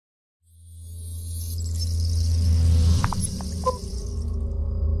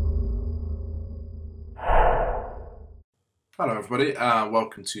Hello everybody,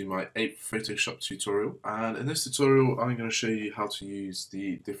 welcome to my 8th Photoshop tutorial, and in this tutorial I'm going to show you how to use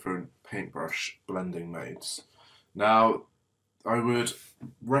the different paintbrush blending modes. Now I would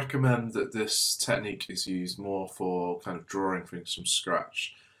recommend that this technique is used more for kind of drawing things from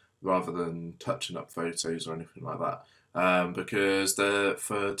scratch rather than touching up photos or anything like that, because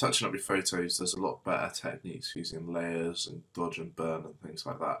for touching up your photos there's a lot better techniques using layers and dodge and burn and things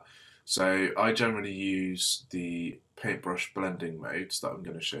like that. So I generally use the paintbrush blending modes that I'm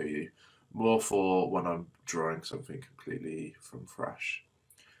going to show you more for when I'm drawing something completely from fresh.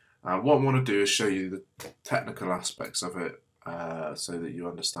 What I want to do is show you the technical aspects of it so that you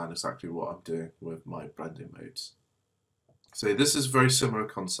understand exactly what I'm doing with my blending modes. So this is a very similar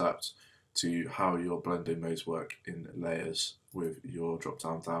concept to how your blending modes work in layers with your drop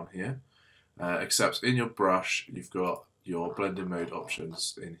down here, except in your brush you've got your blending mode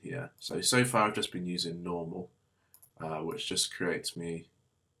options in here. So far I've just been using normal, which just creates me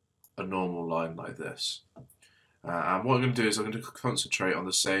a normal line like this. And what I'm going to do is I'm going to concentrate on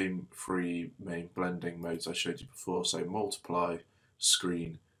the same three main blending modes I showed you before, so multiply,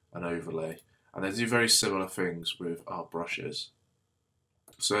 screen and overlay. And they do very similar things with our brushes.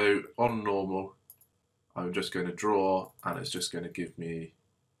 So on normal I'm just going to draw and it's just going to give me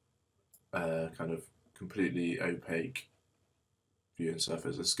a kind of completely opaque viewing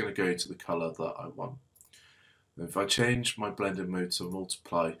surface. It's going to go to the colour that I want. And if I change my blending mode to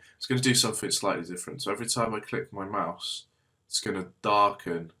multiply, it's going to do something slightly different. So every time I click my mouse, it's going to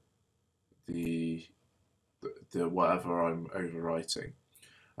darken the whatever I'm overwriting.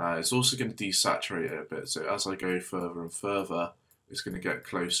 It's also going to desaturate it a bit. So as I go further and further, it's going to get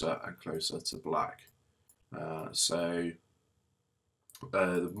closer and closer to black. The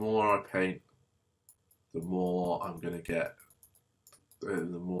more I paint, the more I'm going to get, the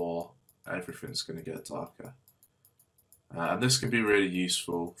more everything's going to get darker. And this can be really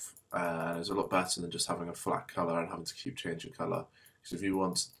useful, and it's a lot better than just having a flat colour and having to keep changing colour. Because if you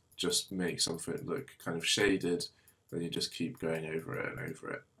want to just make something look kind of shaded, then you just keep going over it and over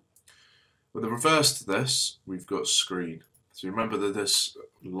it. With the reverse to this, we've got screen. So remember that this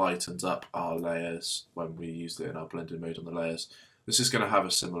lightens up our layers when we used it in our blending mode on the layers. This is going to have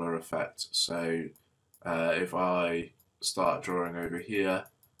a similar effect. So if I start drawing over here,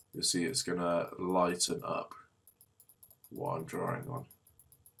 you'll see it's going to lighten up what I'm drawing on.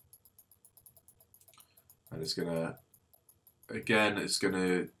 And it's going to, again, it's going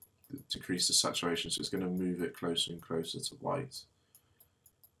to decrease the saturation, so it's going to move it closer and closer to white.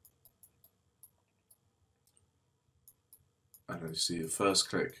 And then you see the first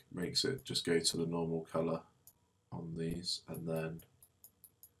click makes it just go to the normal colour on these, and then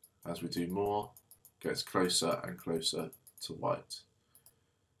as we do more, it gets closer and closer to white.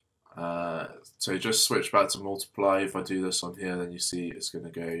 So just switch back to multiply. If I do this on here, then you see it's going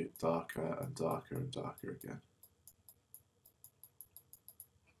to go darker and darker and darker again.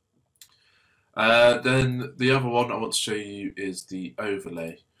 Then the other one I want to show you is the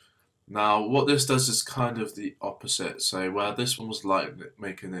overlay. Now what this does is kind of the opposite. So where this one was light,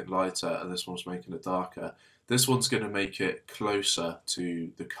 making it lighter, and this one's making it darker, this one's going to make it closer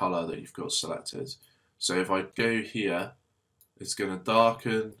to the colour that you've got selected. So if I go here, it's going to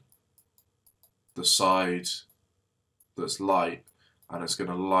darken the side that's light, and it's going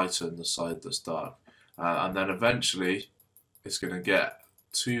to lighten the side that's dark. And then eventually it's going to get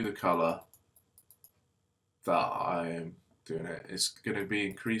to the colour that I am doing it. It's going to be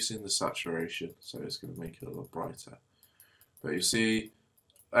increasing the saturation, so it's going to make it a lot brighter. But you see,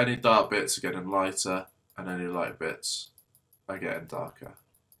 any dark bits are getting lighter, and any light bits are getting darker.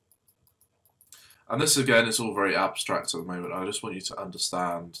 And this again is all very abstract at the moment. I just want you to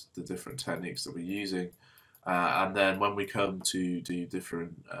understand the different techniques that we're using, and then when we come to do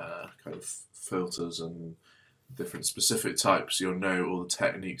different kind of filters and different specific types, you'll know all the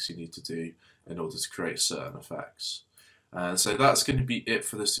techniques you need to do in order to create certain effects. So that's going to be it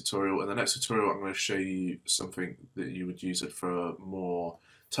for this tutorial. In the next tutorial I'm going to show you something that you would use it for more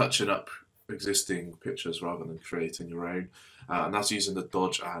touching up existing pictures rather than creating your own, and that's using the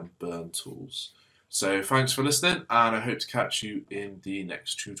dodge and burn tools. So thanks for listening, and I hope to catch you in the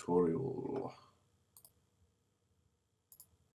next tutorial.